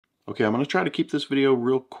Okay, I'm going to try to keep this video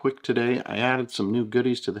real quick today. I added some new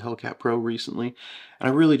goodies to the Hellcat Pro recently, and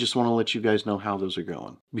I really just want to let you guys know how those are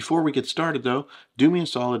going. Before we get started though, do me a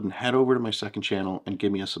solid and head over to my second channel and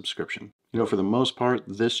give me a subscription. You know, for the most part,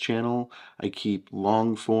 this channel, I keep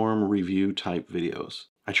long form review type videos.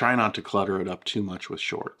 I try not to clutter it up too much with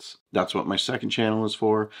shorts. That's what my second channel is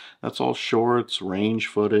for. That's all shorts, range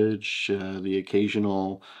footage, the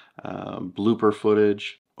occasional blooper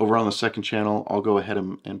footage. Over on the second channel, I'll go ahead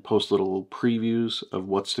and post little previews of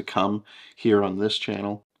what's to come here on this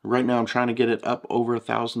channel. Right now, I'm trying to get it up over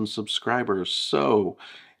 1,000 subscribers. So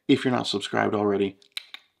if you're not subscribed already,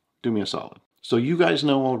 do me a solid. So you guys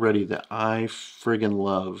know already that I friggin'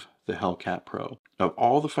 love the Hellcat Pro. Of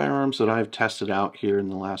all the firearms that I've tested out here in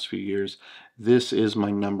the last few years, this is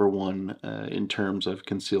my number one in terms of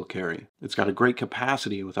concealed carry. It's got a great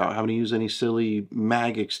capacity without having to use any silly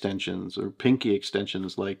mag extensions or pinky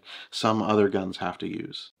extensions like some other guns have to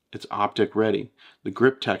use. It's optic ready. The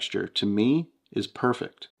grip texture, to me, is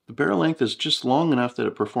perfect. The barrel length is just long enough that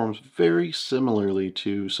it performs very similarly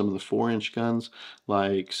to some of the 4-inch guns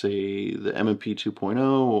like, say, the M&P 2.0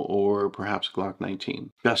 or perhaps Glock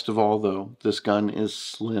 19. Best of all, though, this gun is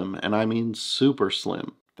slim, and I mean super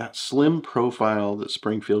slim. That slim profile that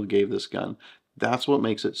Springfield gave this gun, that's what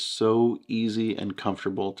makes it so easy and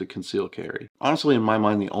comfortable to conceal carry. Honestly, in my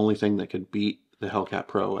mind, the only thing that could beat the Hellcat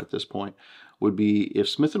Pro at this point would be if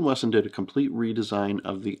Smith & Wesson did a complete redesign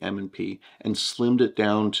of the M&P and slimmed it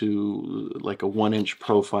down to like a 1-inch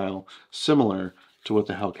profile similar to what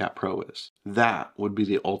the Hellcat Pro is. That would be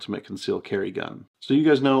the ultimate concealed carry gun. So you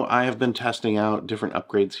guys know I have been testing out different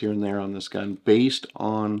upgrades here and there on this gun based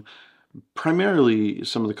on primarily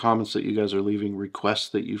some of the comments that you guys are leaving, requests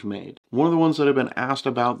that you've made. One of the ones that I've been asked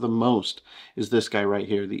about the most is this guy right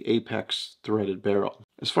here, the Apex threaded barrel.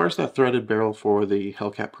 As far as that threaded barrel for the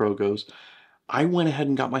Hellcat Pro goes, I went ahead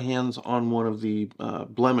and got my hands on one of the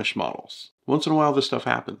blemish models. Once in a while this stuff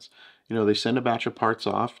happens. You know, they send a batch of parts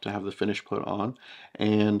off to have the finish put on,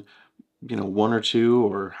 and you know, 1 or 2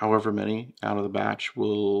 or however many out of the batch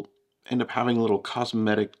will end up having a little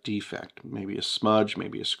cosmetic defect. Maybe a smudge,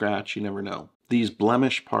 maybe a scratch, you never know. These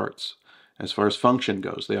blemish parts, as far as function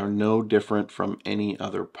goes, they are no different from any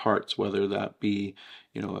other parts, whether that be,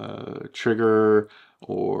 you know, a trigger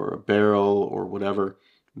or a barrel or whatever.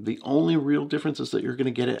 The only real difference is that you're going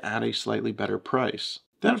to get it at a slightly better price.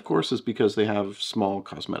 That, of course, is because they have small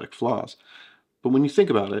cosmetic flaws. But when you think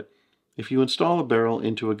about it, if you install a barrel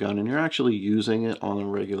into a gun and you're actually using it on a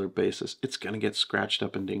regular basis, it's going to get scratched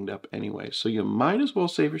up and dinged up anyway. So you might as well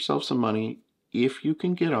save yourself some money if you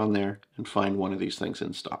can get on there and find one of these things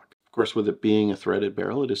in stock. Of course, with it being a threaded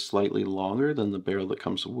barrel, it is slightly longer than the barrel that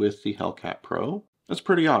comes with the Hellcat Pro. That's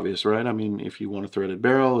pretty obvious, right? I mean, if you want a threaded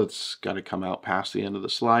barrel, it's got to come out past the end of the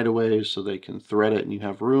slide away so they can thread it and you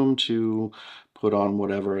have room to put on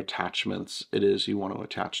whatever attachments it is you want to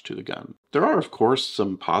attach to the gun. There are, of course,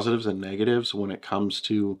 some positives and negatives when it comes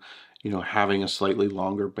to, you know, having a slightly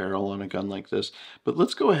longer barrel on a gun like this. But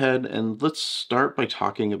let's go ahead and let's start by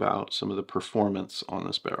talking about some of the performance on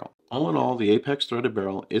this barrel. All in all, the Apex threaded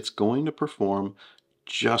barrel, it's going to perform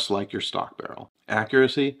just like your stock barrel.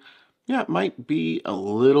 Accuracy, yeah, it might be a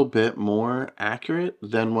little bit more accurate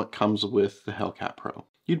than what comes with the Hellcat Pro.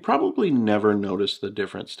 You'd probably never notice the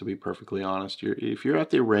difference, to be perfectly honest. If you're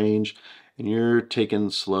at the range and you're taking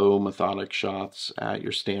slow, methodic shots at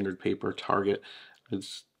your standard paper target,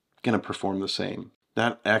 it's going to perform the same.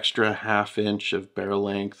 That extra ½ inch of barrel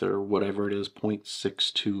length or whatever it is,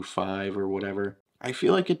 0.625 or whatever, I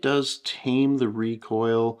feel like it does tame the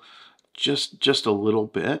recoil just a little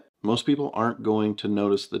bit. Most people aren't going to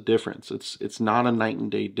notice the difference. It's not a night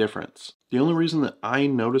and day difference. The only reason that I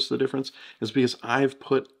notice the difference is because I've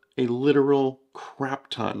put a literal crap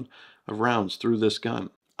ton of rounds through this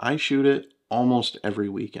gun. I shoot it almost every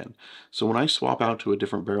weekend. So when I swap out to a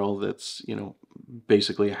different barrel that's, you know,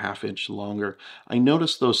 basically a ½ inch longer, I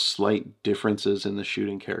notice those slight differences in the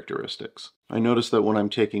shooting characteristics. I notice that when I'm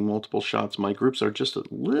taking multiple shots, my groups are just a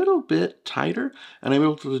little bit tighter, and I'm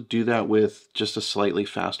able to do that with just a slightly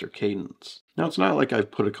faster cadence. Now, it's not like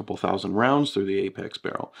I've put a couple thousand rounds through the Apex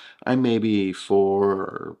barrel. I may be 400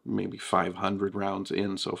 or maybe 500 rounds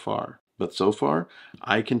in so far. But so far,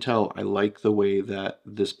 I can tell I like the way that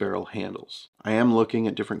this barrel handles. I am looking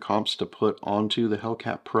at different comps to put onto the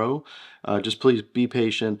Hellcat Pro. Just please be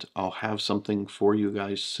patient. I'll have something for you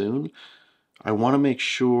guys soon. I want to make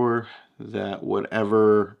sure that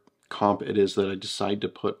whatever comp it is that I decide to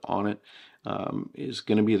put on it is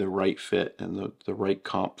going to be the right fit and the right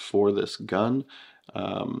comp for this gun.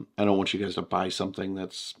 I don't want you guys to buy something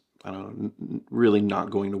that's, I don't know, really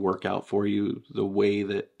not going to work out for you the way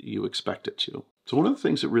that you expect it to. So one of the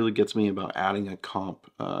things that really gets me about adding a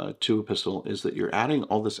comp to a pistol is that you're adding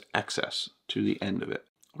all this excess to the end of it.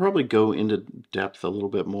 I'll probably go into depth a little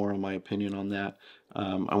bit more on my opinion on that.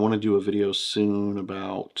 I want to do a video soon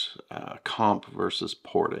about comp versus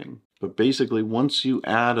porting. But basically, once you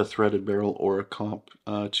add a threaded barrel or a comp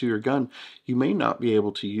to your gun, you may not be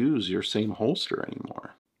able to use your same holster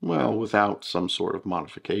anymore. Well, without some sort of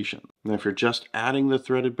modification. And if you're just adding the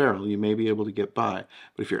threaded barrel, you may be able to get by.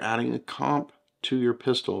 But if you're adding a comp to your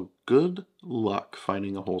pistol, good luck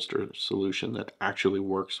finding a holster solution that actually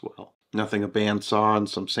works well. Nothing a bandsaw and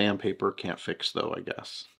some sandpaper can't fix though, I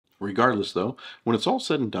guess. Regardless though, when it's all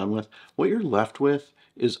said and done with, what you're left with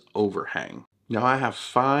is overhang. Now I have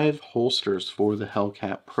 5 holsters for the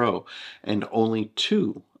Hellcat Pro, and only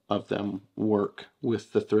 2 of them work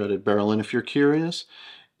with the threaded barrel. And if you're curious,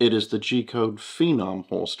 it is the G-Code Phenom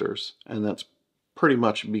holsters, and that's pretty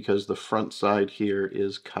much because the front side here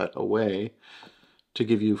is cut away to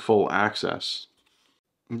give you full access.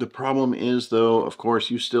 The problem is though, of course,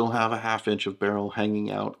 you still have a 1/2 inch of barrel hanging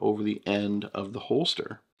out over the end of the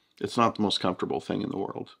holster. It's not the most comfortable thing in the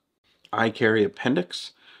world. I carry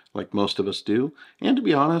appendix, like most of us do, and to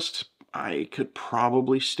be honest, I could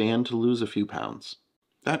probably stand to lose a few pounds.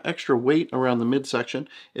 That extra weight around the midsection,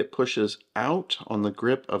 it pushes out on the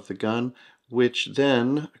grip of the gun, which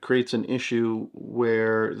then creates an issue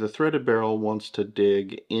where the threaded barrel wants to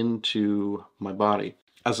dig into my body.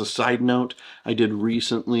 As a side note, I did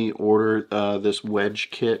recently order this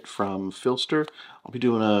wedge kit from Filster. I'll be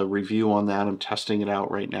doing a review on that. I'm testing it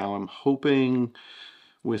out right now. I'm hoping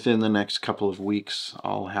within the next couple of weeks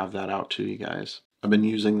I'll have that out to you guys. I've been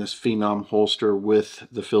using this Phenom holster with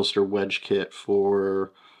the Filster wedge kit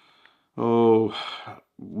for, well,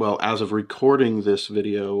 as of recording this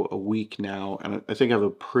video, a week now, and I think I have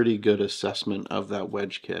a pretty good assessment of that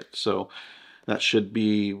wedge kit. So that should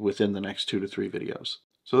be within the next 2 to 3 videos.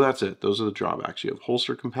 So that's it. Those are the drawbacks. You have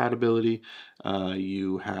holster compatibility,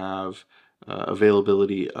 you have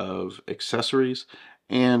availability of accessories,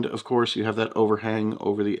 and of course you have that overhang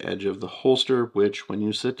over the edge of the holster, which when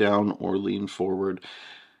you sit down or lean forward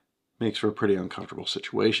makes for a pretty uncomfortable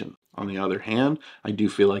situation. On the other hand, I do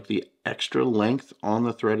feel like the extra length on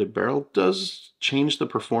the threaded barrel does change the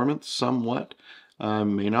performance somewhat.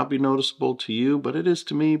 May not be noticeable to you, but it is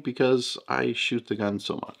to me because I shoot the gun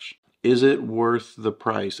so much. Is it worth the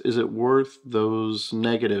price? Is it worth those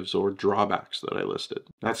negatives or drawbacks that I listed?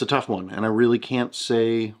 That's a tough one, and I really can't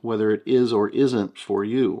say whether it is or isn't for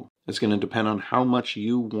you. It's going to depend on how much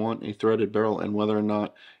you want a threaded barrel and whether or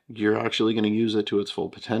not you're actually going to use it to its full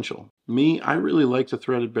potential. Me, I really like the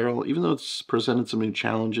threaded barrel, even though it's presented some new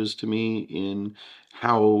challenges to me in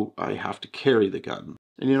how I have to carry the gun.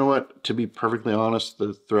 And you know what? To be perfectly honest,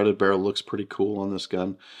 the threaded barrel looks pretty cool on this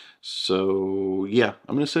gun. So yeah,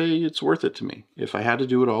 I'm going to say it's worth it to me. If I had to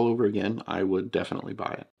do it all over again, I would definitely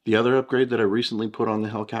buy it. The other upgrade that I recently put on the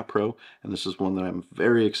Hellcat Pro, and this is one that I'm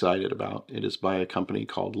very excited about, it is by a company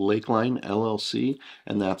called Lakeline LLC,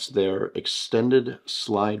 and that's their extended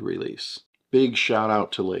slide release. Big shout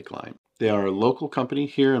out to Lakeline. They are a local company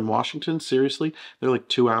here in Washington. Seriously, they're like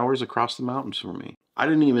 2 hours across the mountains from me. I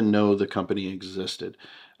didn't even know the company existed.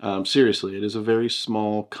 Seriously, it is a very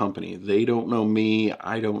small company. They don't know me.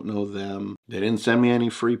 I don't know them. They didn't send me any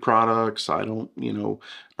free products. I don't,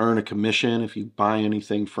 earn a commission if you buy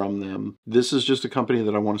anything from them. This is just a company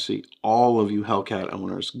that I want to see all of you Hellcat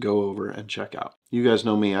owners go over and check out. You guys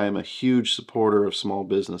know me. I am a huge supporter of small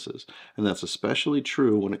businesses, and that's especially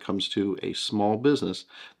true when it comes to a small business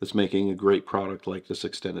that's making a great product like this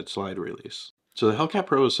extended slide release. So the Hellcat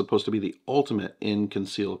Pro is supposed to be the ultimate in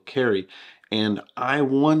concealed carry, and I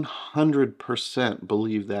 100%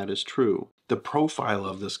 believe that is true. The profile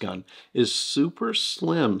of this gun is super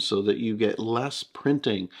slim so that you get less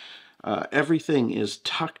printing. Everything is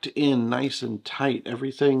tucked in nice and tight.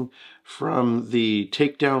 Everything from the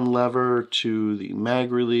takedown lever to the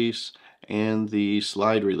mag release and the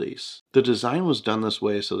slide release. The design was done this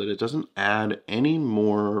way so that it doesn't add any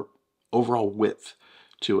more overall width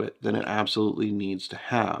to it than it absolutely needs to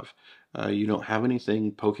have. You don't have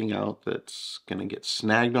anything poking out that's going to get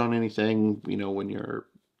snagged on anything, when you're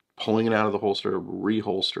pulling it out of the holster,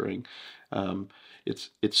 reholstering.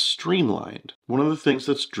 It's streamlined. One of the things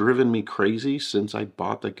that's driven me crazy since I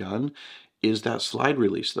bought the gun is that slide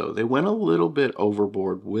release though. They went a little bit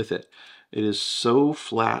overboard with it. It is so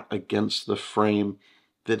flat against the frame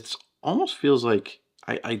that it almost feels like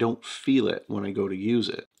I don't feel it when I go to use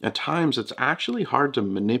it. At times, it's actually hard to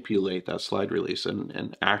manipulate that slide release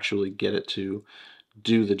and actually get it to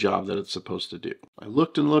do the job that it's supposed to do. I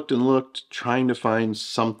looked and looked and looked, trying to find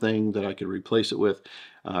something that I could replace it with.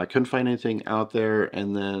 I couldn't find anything out there,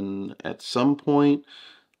 and then at some point,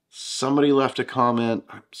 somebody left a comment.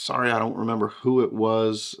 I'm sorry, I don't remember who it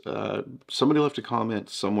was. Somebody left a comment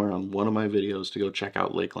somewhere on one of my videos to go check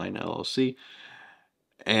out Lakeline LLC,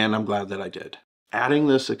 and I'm glad that I did. Adding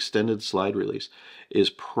this extended slide release is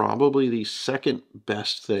probably the second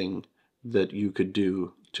best thing that you could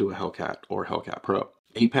do to a Hellcat or Hellcat Pro.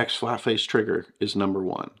 Apex flat face trigger is number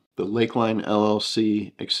one. The Lakeline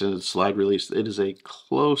LLC extended slide release, it is a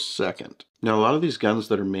close second. Now, a lot of these guns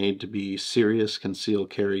that are made to be serious concealed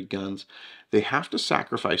carry guns, they have to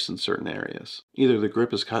sacrifice in certain areas. Either the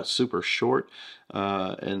grip is cut super short,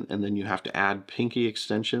 and then you have to add pinky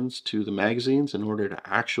extensions to the magazines in order to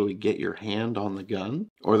actually get your hand on the gun,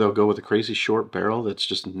 or they'll go with a crazy short barrel that's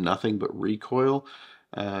just nothing but recoil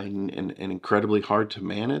and incredibly hard to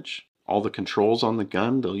manage. All the controls on the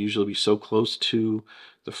gun, they'll usually be so close to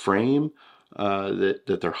the frame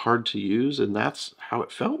that they're hard to use, and that's how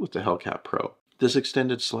it felt with the Hellcat Pro. This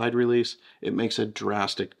extended slide release, it makes a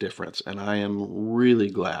drastic difference, and I am really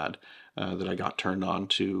glad that I got turned on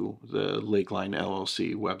to the Lakeline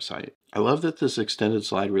LLC website. I love that this extended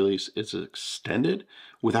slide release is extended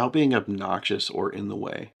without being obnoxious or in the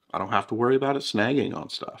way. I don't have to worry about it snagging on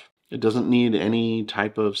stuff. It doesn't need any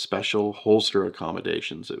type of special holster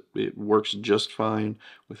accommodations. It works just fine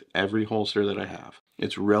with every holster that I have.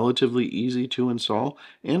 It's relatively easy to install,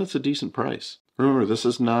 and it's a decent price. Remember, this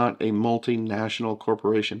is not a multinational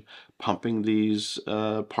corporation pumping these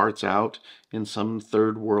parts out in some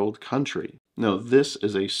third world country. No, this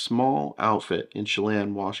is a small outfit in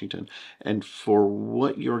Chelan, Washington, and for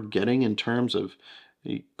what you're getting in terms of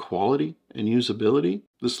quality and usability,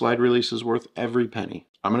 the slide release is worth every penny.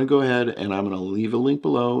 I'm going to go ahead and I'm going to leave a link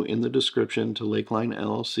below in the description to Lakeline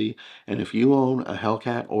LLC, and if you own a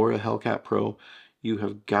Hellcat or a Hellcat Pro, you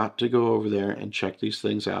have got to go over there and check these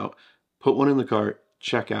things out. Put one in the cart,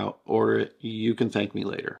 check out, order it. You can thank me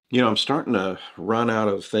later. You know, I'm starting to run out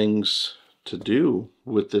of things to do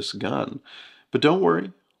with this gun, but don't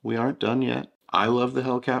worry, we aren't done yet. I love the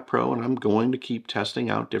Hellcat Pro, and I'm going to keep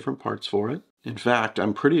testing out different parts for it. In fact,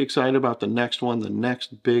 I'm pretty excited about the next one, the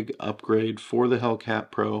next big upgrade for the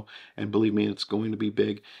Hellcat Pro, and believe me, it's going to be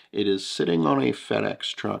big. It is sitting on a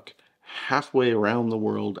FedEx truck halfway around the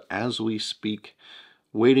world as we speak,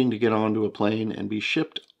 waiting to get onto a plane and be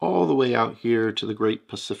shipped all the way out here to the great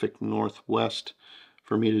Pacific Northwest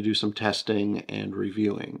for me to do some testing and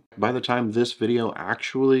reviewing. By the time this video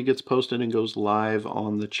actually gets posted and goes live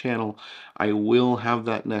on the channel, I will have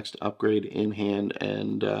that next upgrade in hand,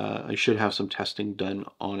 and I should have some testing done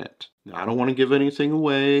on it. Now, I don't want to give anything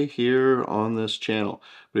away here on this channel,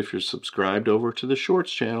 but if you're subscribed over to the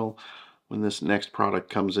Shorts channel, when this next product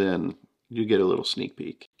comes in, you get a little sneak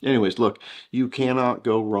peek. Anyways, look, you cannot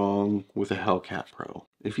go wrong with a Hellcat Pro.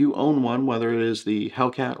 If you own one, whether it is the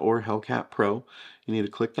Hellcat or Hellcat Pro, you need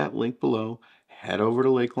to click that link below, head over to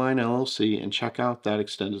Lakeline LLC, and check out that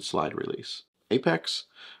extended slide release. Apex,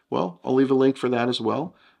 well, I'll leave a link for that as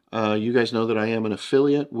well. You guys know that I am an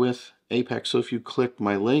affiliate with Apex, so if you click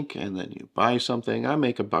my link and then you buy something, I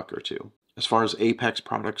make a buck or two. As far as Apex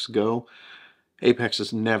products go, Apex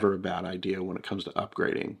is never a bad idea when it comes to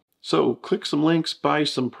upgrading. So click some links, buy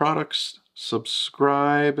some products,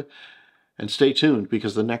 subscribe, and stay tuned,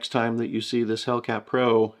 because the next time that you see this Hellcat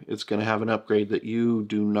Pro, it's going to have an upgrade that you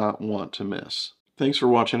do not want to miss. Thanks for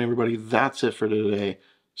watching, everybody. That's it for today.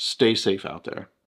 Stay safe out there.